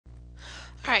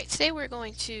Alright, today we're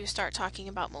going to start talking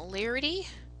about molarity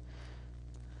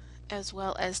as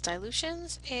well as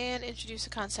dilutions and introduce a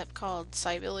concept called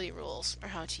solubility rules, or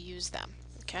how to use them.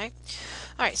 Okay?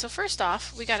 Alright, so first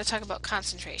off, we got to talk about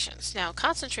concentrations. Now,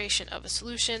 concentration of a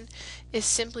solution is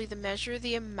simply the measure of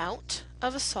the amount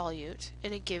of a solute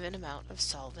in a given amount of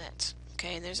solvent.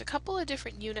 Okay, and there's a couple of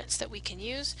different units that we can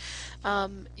use.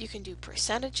 You can do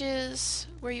percentages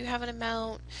where you have an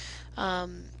amount,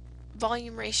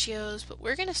 volume ratios, but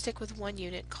we're going to stick with one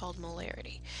unit called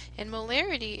molarity. And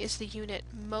molarity is the unit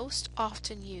most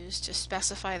often used to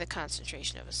specify the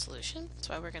concentration of a solution. That's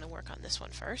why we're going to work on this one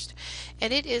first.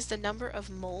 And it is the number of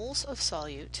moles of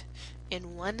solute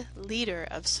in 1 liter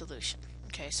of solution.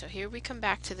 Okay, so here we come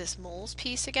back to this moles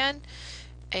piece again,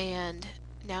 and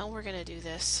now we're going to do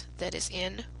this that is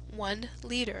in 1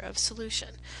 liter of solution.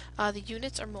 The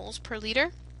units are moles per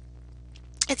liter.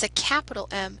 It's a capital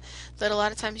M that a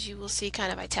lot of times you will see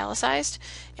kind of italicized,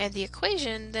 and the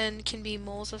equation then can be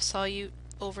moles of solute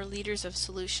over liters of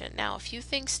solution. Now, a few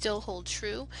things still hold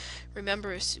true.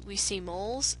 Remember, as we see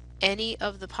moles, any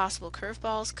of the possible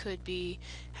curveballs could be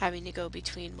having to go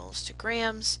between moles to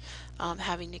grams,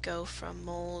 having to go from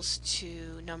moles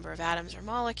to number of atoms or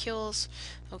molecules.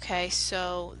 Okay,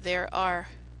 so there are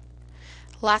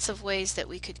lots of ways that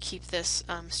we could keep this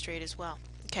straight as well.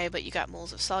 Okay, but you got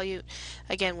moles of solute.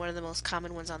 Again, one of the most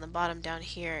common ones on the bottom down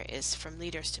here is from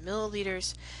liters to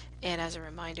milliliters, and as a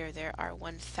reminder, there are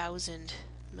 1,000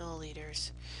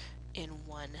 milliliters in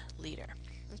 1 liter.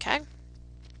 Okay?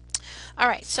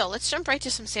 Alright, so let's jump right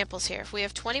to some samples here. If we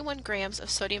have 21 grams of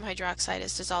sodium hydroxide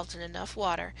is dissolved in enough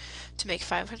water to make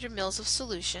 500 mils of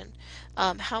solution,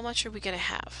 how much are we going to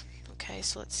have? Okay,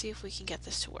 so let's see if we can get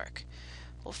this to work.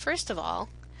 Well, first of all,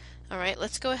 alright,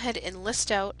 let's go ahead and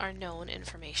list out our known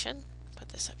information. Put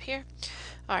this up here.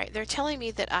 Alright, they're telling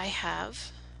me that I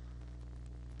have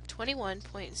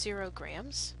 21.0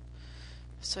 grams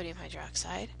of sodium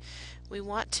hydroxide. We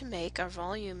want to make, our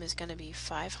volume is going to be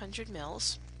 500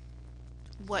 mils.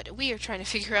 What we are trying to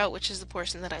figure out, which is the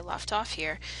portion that I left off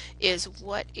here, is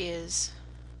what is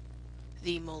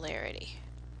the molarity.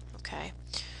 Okay,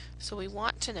 so we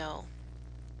want to know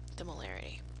the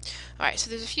molarity. Alright, so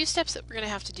there's a few steps that we're going to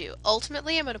have to do.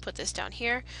 Ultimately, I'm going to put this down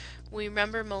here. We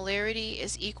remember molarity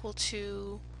is equal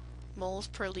to moles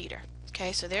per liter.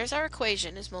 Okay, so there's our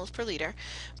equation, is moles per liter.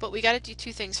 But we got to do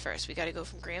two things first. We got to go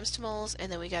from grams to moles,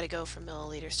 and then we got to go from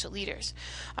milliliters to liters.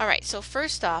 Alright, so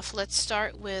first off, let's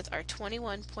start with our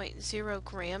 21.0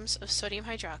 grams of sodium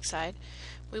hydroxide.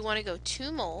 We want to go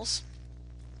 2 moles.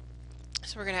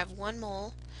 So we're going to have 1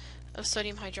 mole of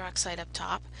sodium hydroxide up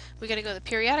top. We got to go to the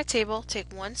periodic table, take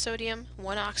 1 sodium,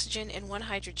 1 oxygen, and 1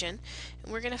 hydrogen,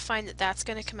 and we're going to find that that's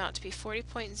going to come out to be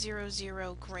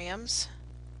 40.00 grams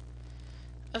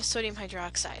of sodium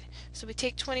hydroxide. So we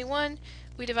take 21,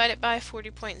 we divide it by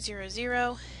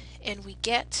 40.00, and we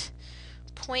get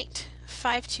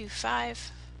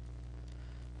 0.525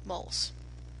 moles.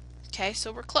 Okay,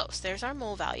 so we're close. There's our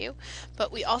mole value,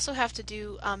 but we also have to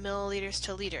do milliliters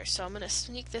to liters. So I'm going to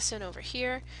sneak this in over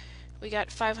here. We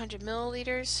got 500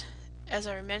 milliliters. As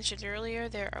I mentioned earlier,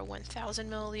 there are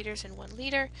 1,000 milliliters in 1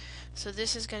 liter, so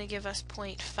this is going to give us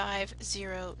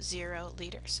 0.500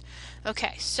 liters.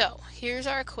 Okay, so here's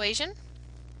our equation.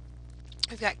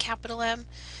 We've got capital M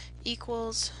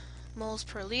equals moles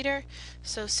per liter,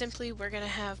 so simply we're going to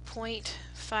have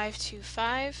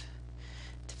 0.525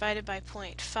 divided by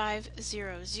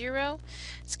 0.500.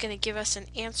 It's going to give us an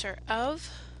answer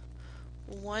of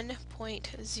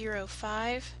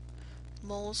 1.05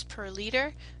 moles per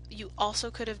liter. You also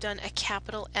could have done a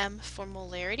capital M for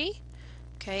molarity.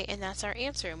 Okay, and that's our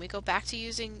answer. And we go back to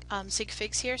using sig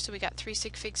figs here. So we got 3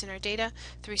 sig figs in our data,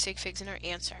 3 sig figs in our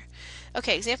answer.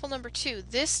 Okay, example number 2.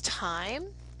 This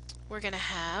time we're going to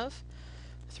have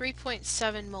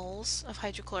 3.7 moles of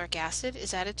hydrochloric acid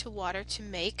is added to water to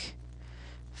make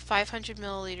 500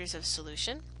 milliliters of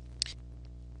solution.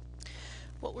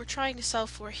 What we're trying to solve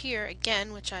for here,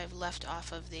 again, which I've left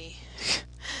off of the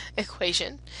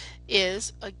equation,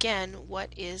 is, again, what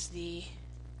is the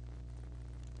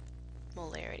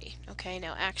molarity? Okay,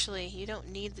 now actually, you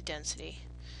don't need the density,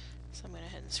 so I'm going to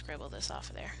go ahead and scribble this off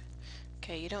of there.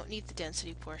 Okay, you don't need the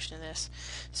density portion of this.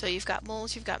 So you've got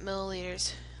moles, you've got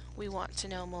milliliters. We want to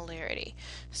know molarity.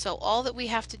 So all that we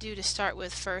have to do to start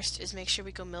with first is make sure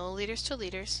we go milliliters to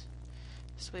liters.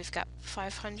 So we've got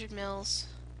 500 mils,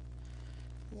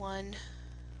 1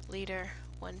 liter,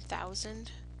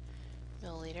 1,000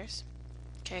 milliliters.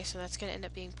 Okay, so that's going to end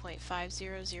up being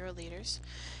 0.500 liters.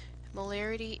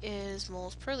 Molarity is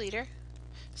moles per liter.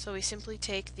 So we simply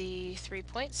take the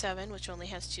 3.7, which only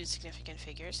has two significant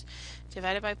figures,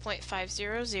 divided by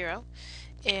 0.500,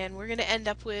 and we're going to end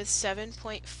up with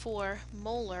 7.4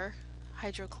 molar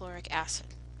hydrochloric acid.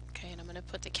 Okay, and I'm going to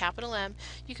put the capital M.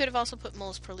 You could have also put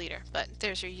moles per liter, but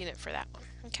there's your unit for that one.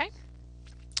 Okay.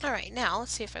 All right, now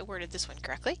let's see if I worded this one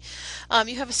correctly.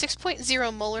 You have a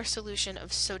 6.0 molar solution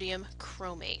of sodium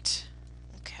chromate.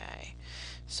 Okay,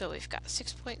 so we've got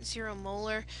 6.0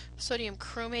 molar sodium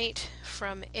chromate.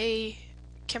 From a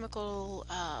chemical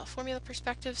formula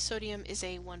perspective, sodium is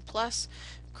a 1+,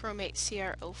 chromate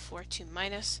CrO4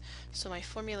 2-. So my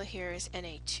formula here is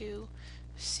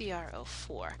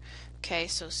Na2CrO4. Okay,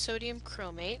 so sodium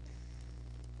chromate.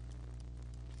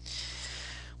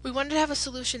 We wanted to have a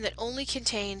solution that only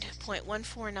contained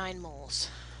 0.149 moles.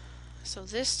 So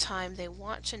this time they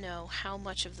want to know how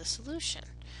much of the solution.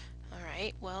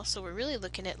 Alright, well, so we're really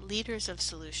looking at liters of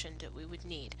solution that we would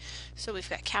need. So we've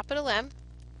got capital M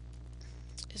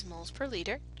is moles per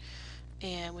liter,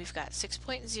 and we've got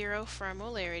 6.0 for our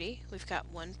molarity, we've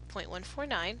got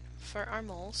 1.149 for our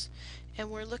moles,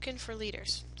 and we're looking for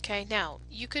liters. Okay, now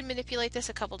you could manipulate this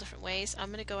a couple different ways. I'm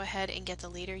going to go ahead and get the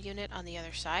liter unit on the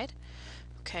other side.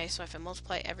 Okay, so if I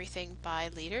multiply everything by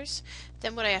liters,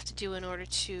 then what I have to do in order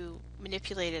to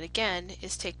manipulate it again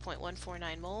is take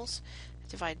 0.149 moles,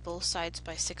 divide both sides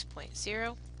by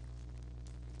 6.0.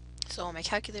 So on my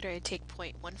calculator I take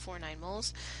 0.149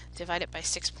 moles, divide it by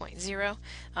 6.0.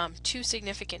 Two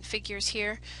significant figures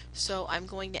here, so I'm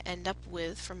going to end up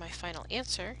with, for my final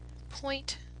answer,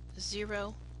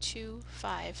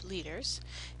 0.025 liters.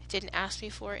 Didn't ask me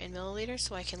for it in milliliters,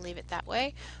 so I can leave it that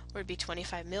way, or it'd be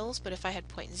 25 mils, but if I had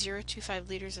 0.025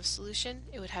 liters of solution,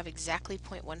 it would have exactly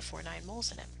 0.149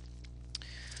 moles in it.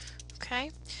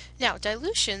 Okay, now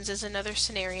dilutions is another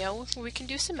scenario where we can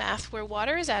do some math where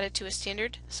water is added to a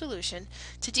standard solution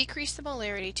to decrease the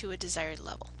molarity to a desired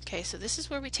level. Okay, so this is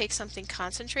where we take something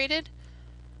concentrated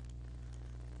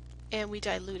and we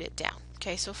dilute it down.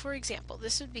 Okay, so for example,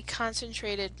 this would be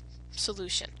concentrated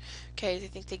solution. Okay, I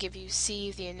think they give you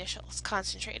C, the initials,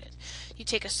 concentrated. You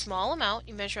take a small amount,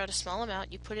 you measure out a small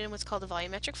amount, you put it in what's called a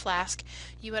volumetric flask,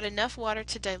 you add enough water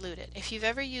to dilute it. If you've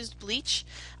ever used bleach,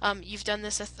 you've done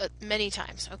this many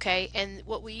times, okay, and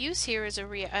what we use here is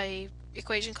a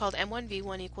equation called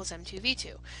M1V1 equals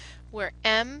M2V2, where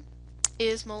M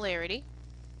is molarity,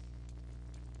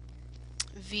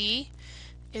 V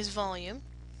is volume,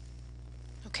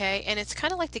 okay, and it's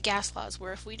kind of like the gas laws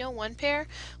where if we know one pair,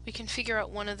 we can figure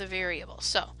out one of the variables.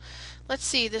 So let's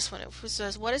see this one. It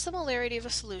says, what is the molarity of a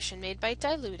solution made by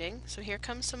diluting? So here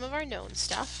comes some of our known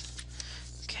stuff.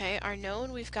 Okay, our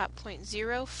known, we've got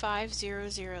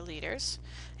 0.0500 liters,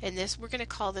 and this, we're going to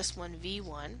call this one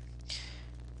V1.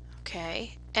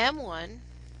 Okay, M1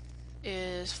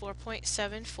 is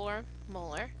 4.74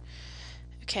 molar.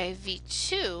 Okay,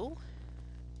 V2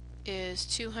 is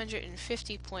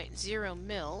 250.0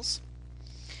 mils,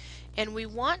 and we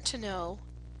want to know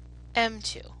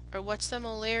M2, or what's the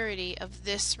molarity of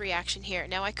this reaction here.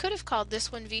 Now I could have called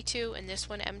this one V2 and this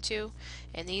one M2,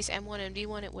 and these M1 and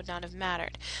V1, it would not have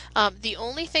mattered. The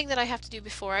only thing that I have to do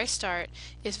before I start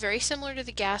is very similar to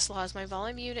the gas laws. My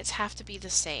volume units have to be the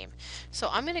same. So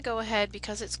I'm going to go ahead,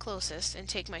 because it's closest, and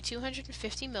take my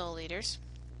 250 milliliters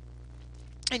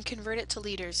and convert it to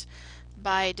liters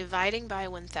by dividing by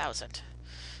 1,000.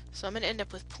 So I'm going to end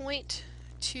up with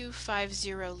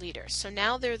 0.250 liters. So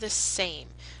now they're the same.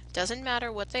 Doesn't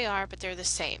matter what they are, but they're the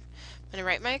same. I'm going to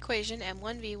write my equation,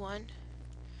 M1V1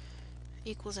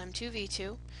 equals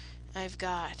M2V2. I've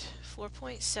got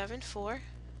 4.74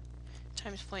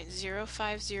 times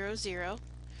 0.0500.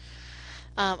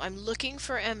 I'm looking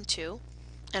for M2.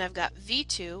 And I've got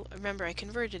V2, remember I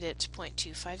converted it to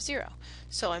 0.250.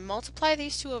 So I multiply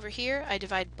these two over here, I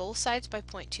divide both sides by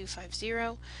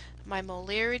 0.250. My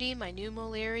molarity, my new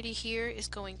molarity here is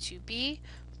going to be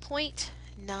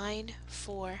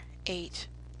 0.948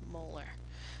 molar.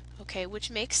 Okay, which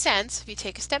makes sense if you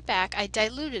take a step back. I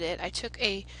diluted it. I took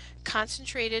a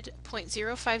concentrated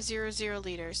 0.0500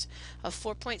 liters of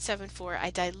 4.74. I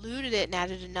diluted it and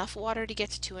added enough water to get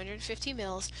to 250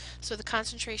 mils, so the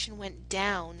concentration went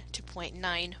down to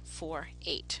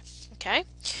 0.948. Okay? All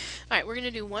right, we're going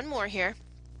to do one more here.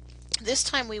 This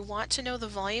time we want to know the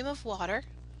volume of water.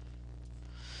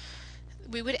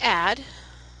 We would add,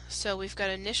 so we've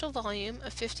got initial volume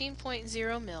of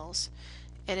 15.0 mils,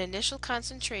 an initial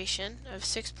concentration of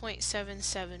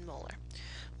 6.77 molar.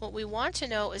 What we want to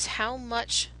know is how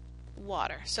much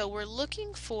water. So we're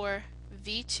looking for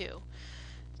V2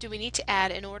 do we need to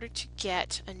add in order to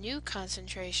get a new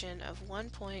concentration of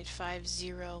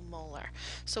 1.50 molar?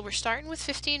 So we're starting with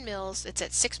 15 mils, it's at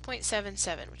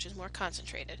 6.77, which is more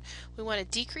concentrated. We want to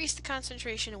decrease the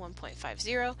concentration to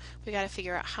 1.50. We got to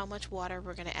figure out how much water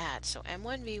we're going to add. So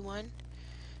M1V1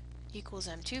 equals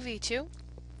M2V2.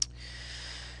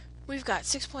 We've got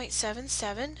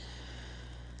 6.77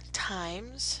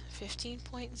 times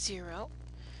 15.0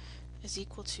 is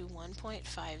equal to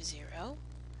 1.50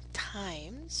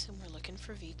 times, and we're looking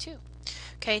for V2.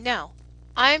 Okay, now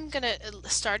I'm going to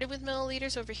start it with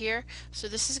milliliters over here, so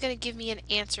this is going to give me an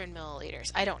answer in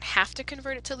milliliters. I don't have to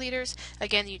convert it to liters.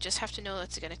 Again, you just have to know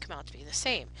it's going to come out to be the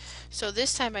same. So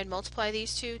this time I'd multiply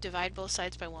these two, divide both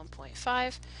sides by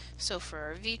 1.5. So for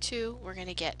our V2, we're going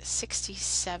to get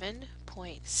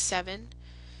 67.7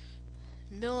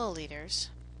 milliliters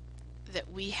that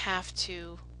we have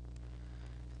to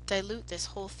dilute this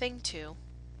whole thing to.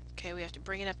 Okay, we have to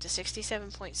bring it up to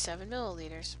 67.7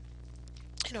 milliliters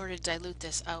in order to dilute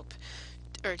this out,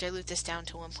 or dilute this down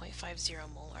to 1.50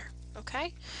 molar.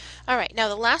 Okay? Alright, now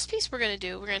the last piece we're going to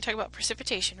do, we're going to talk about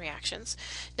precipitation reactions.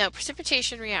 Now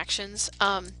precipitation reactions,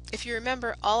 if you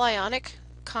remember, all ionic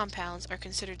compounds are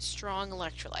considered strong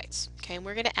electrolytes. Okay, and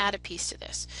we're going to add a piece to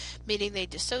this, meaning they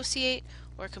dissociate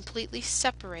or completely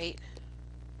separate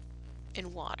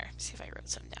in water. Let's see if I wrote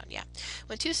something down. Yeah.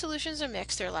 When two solutions are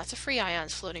mixed, there are lots of free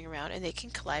ions floating around and they can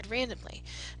collide randomly.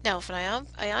 Now, if an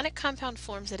ionic compound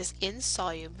forms that is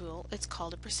insoluble, it's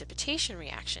called a precipitation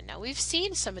reaction. Now, we've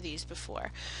seen some of these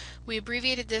before. We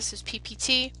abbreviated this as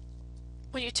PPT.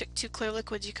 When you took two clear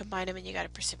liquids, you combine them and you got a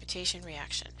precipitation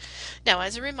reaction. Now,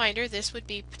 as a reminder, this would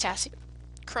be potassium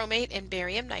chromate and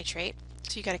barium nitrate.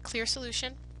 So you got a clear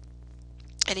solution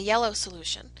and a yellow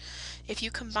solution. If you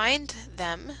combined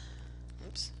them,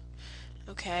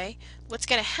 okay, what's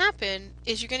going to happen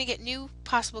is you're going to get new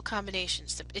possible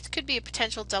combinations. It could be a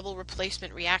potential double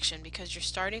replacement reaction because you're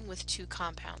starting with two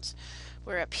compounds.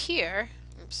 Where up here,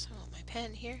 oops, I want my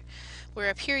pen here, where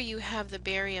up here you have the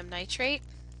barium nitrate,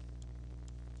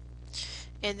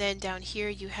 and then down here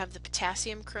you have the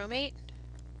potassium chromate,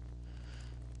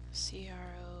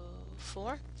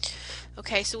 CrO4.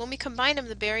 Okay, so when we combine them,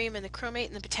 the barium and the chromate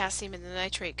and the potassium and the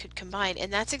nitrate could combine, and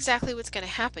that's exactly what's going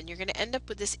to happen. You're going to end up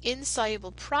with this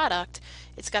insoluble product.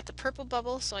 It's got the purple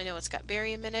bubble, so I know it's got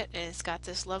barium in it, and it's got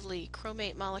this lovely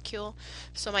chromate molecule.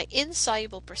 So my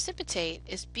insoluble precipitate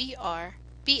is BaCrO4.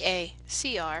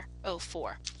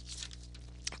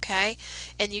 Okay,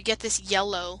 and you get this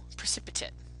yellow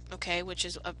precipitate. Okay, which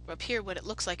is up here what it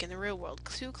looks like in the real world.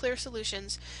 Two clear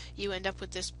solutions, you end up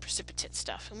with this precipitate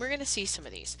stuff. And we're going to see some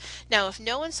of these. Now, if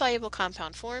no insoluble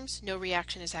compound forms, no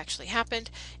reaction has actually happened.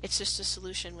 It's just a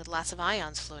solution with lots of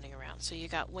ions floating around. So you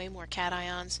got way more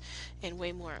cations and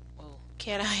way more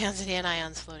cations and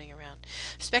anions floating around.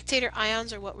 Spectator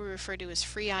ions are what we refer to as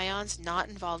free ions, not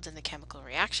involved in the chemical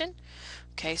reaction.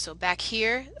 Okay, so back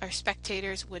here, our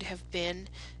spectators would have been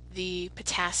the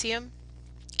potassium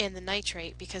and the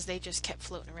nitrate because they just kept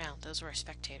floating around. Those were our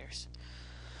spectators.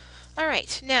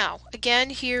 Alright, now again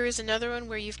here is another one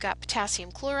where you've got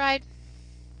potassium chloride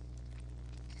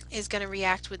is going to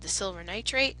react with the silver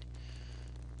nitrate.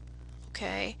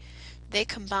 Okay, they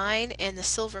combine and the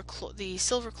silver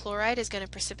chloride is going to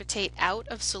precipitate out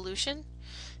of solution.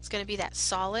 It's going to be that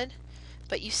solid,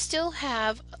 but you still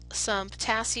have some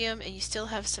potassium and you still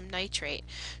have some nitrate.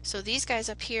 So these guys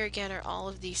up here again are all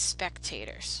of these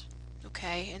spectators.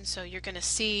 Okay, and so you're going to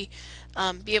see,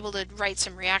 be able to write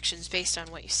some reactions based on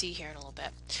what you see here in a little bit.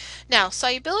 Now,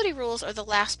 solubility rules are the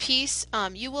last piece.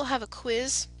 You will have a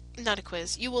quiz, not a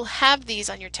quiz, you will have these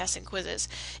on your tests and quizzes.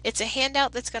 It's a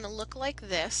handout that's going to look like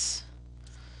this.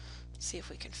 Let's see if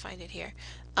we can find it here.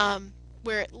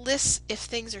 Where it lists if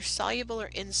things are soluble or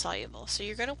insoluble. So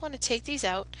you're going to want to take these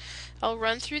out. I'll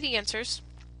run through the answers.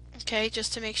 Okay,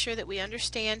 just to make sure that we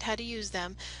understand how to use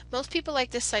them. Most people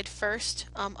like this side first.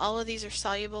 All of these are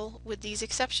soluble with these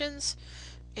exceptions,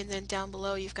 and then down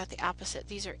below you've got the opposite.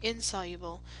 These are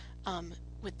insoluble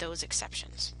with those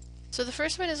exceptions. So the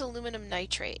first one is aluminum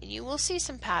nitrate, and you will see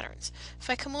some patterns. If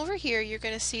I come over here, you're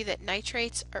going to see that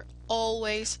nitrates are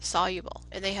always soluble,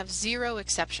 and they have 0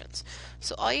 exceptions.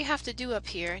 So all you have to do up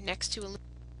here next to aluminum,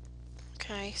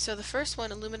 okay, so the first one,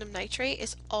 aluminum nitrate,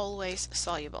 is always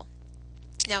soluble.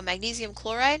 Now, magnesium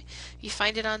chloride, you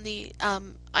find it on the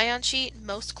ion sheet.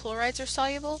 Most chlorides are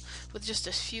soluble with just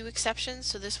a few exceptions,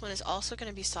 so this one is also going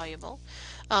to be soluble.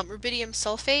 Rubidium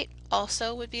sulfate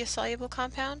also would be a soluble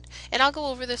compound, and I'll go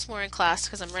over this more in class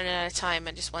because I'm running out of time.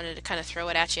 I just wanted to kind of throw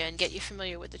it at you and get you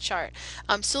familiar with the chart.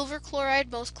 Silver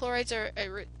chloride, most chlorides are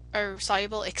are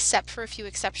soluble except for a few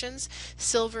exceptions.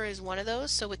 Silver is one of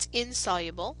those, so it's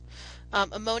insoluble.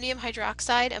 Ammonium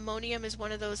hydroxide, ammonium is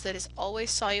one of those that is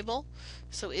always soluble,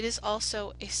 so it is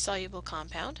also a soluble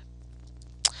compound.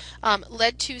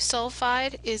 Lead 2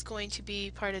 sulfide is going to be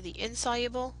part of the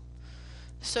insoluble.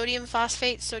 Sodium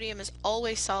phosphate, sodium is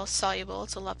always soluble,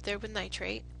 it's up there with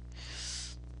nitrate.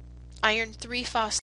 Iron 3 phosphate